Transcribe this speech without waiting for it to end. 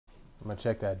I'm gonna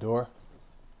check that door.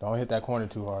 Don't hit that corner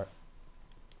too hard.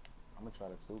 I'm gonna try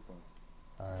to soup him.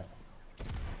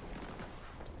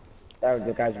 Alright.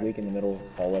 The guy's weak in the middle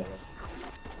hallway.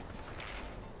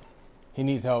 He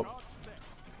needs help.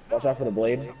 Watch out for the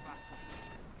blade.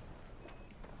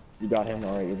 You got him.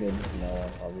 Alright, you're good. No,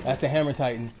 That's the Hammer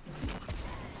Titan.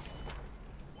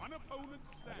 One opponent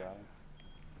I got him.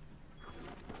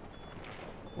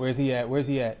 Where's he at? Where's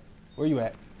he at? Where you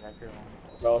at? Right here,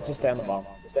 No, let's just stay on the bomb.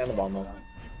 Just stay on the bomb though.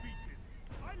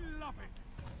 I love it.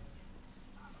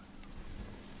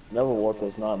 Never Warp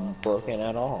is not broken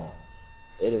at all.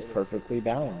 It is perfectly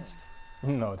balanced.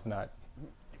 No, it's not.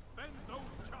 Defend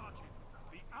those charges.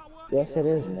 The hour Yes, it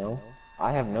is, Mo.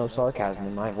 I have no sarcasm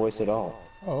in my voice at all.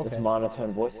 Oh, okay. This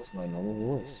monotone voice is my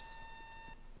normal voice.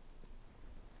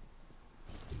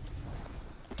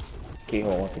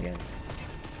 Keyhole once again.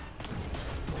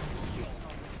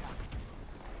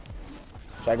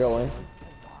 Should I go in?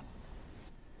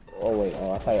 Oh wait,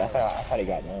 I thought he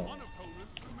got no. one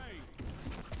opponent remains.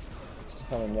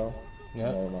 Coming no?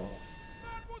 Yep. No.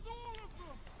 That was all of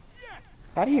them. Yes.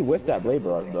 How do you whip that blade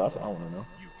barrage, bro? That's what I want to know.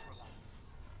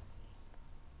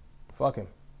 Fuck him.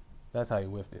 That's how he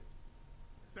whiffed it.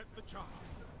 Set the charges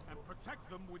and protect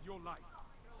them with your life.